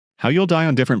How You'll Die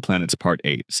on Different Planets Part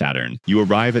 8, Saturn. You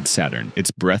arrive at Saturn.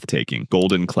 It's breathtaking.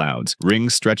 Golden clouds.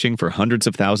 Rings stretching for hundreds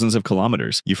of thousands of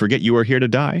kilometers. You forget you are here to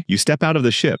die. You step out of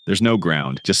the ship. There's no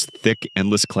ground. Just thick,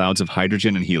 endless clouds of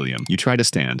hydrogen and helium. You try to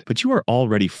stand, but you are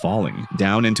already falling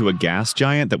down into a gas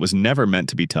giant that was never meant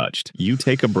to be touched. You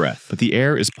take a breath, but the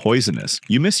air is poisonous.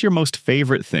 You miss your most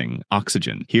favorite thing,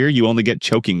 oxygen. Here you only get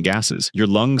choking gases. Your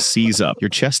lungs seize up. Your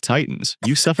chest tightens.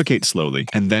 You suffocate slowly,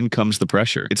 and then comes the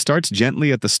pressure. It starts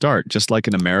gently at the start, just like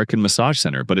an American massage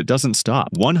center, but it doesn't stop.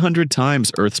 100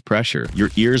 times Earth's pressure. Your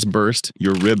ears burst,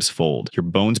 your ribs fold, your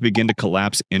bones begin to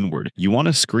collapse inward. You want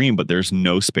to scream, but there's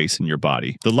no space in your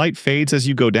body. The light fades as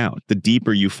you go down. The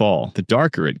deeper you fall, the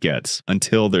darker it gets,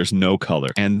 until there's no color.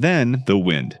 And then the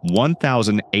wind.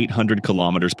 1,800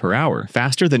 kilometers per hour.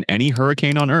 Faster than any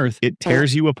hurricane on Earth, it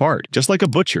tears you apart, just like a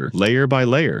butcher, layer by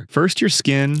layer. First your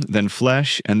skin, then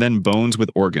flesh, and then bones with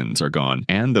organs are gone.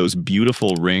 And those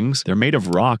beautiful rings, they're made of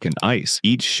rock and ice,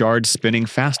 each shard spinning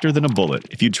faster than a bullet.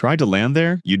 If you tried to land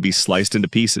there, you'd be sliced into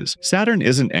pieces. Saturn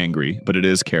isn't angry, but it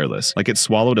is careless, like it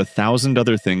swallowed 1,000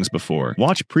 other things before.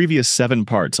 Watch previous 7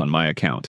 parts on my account.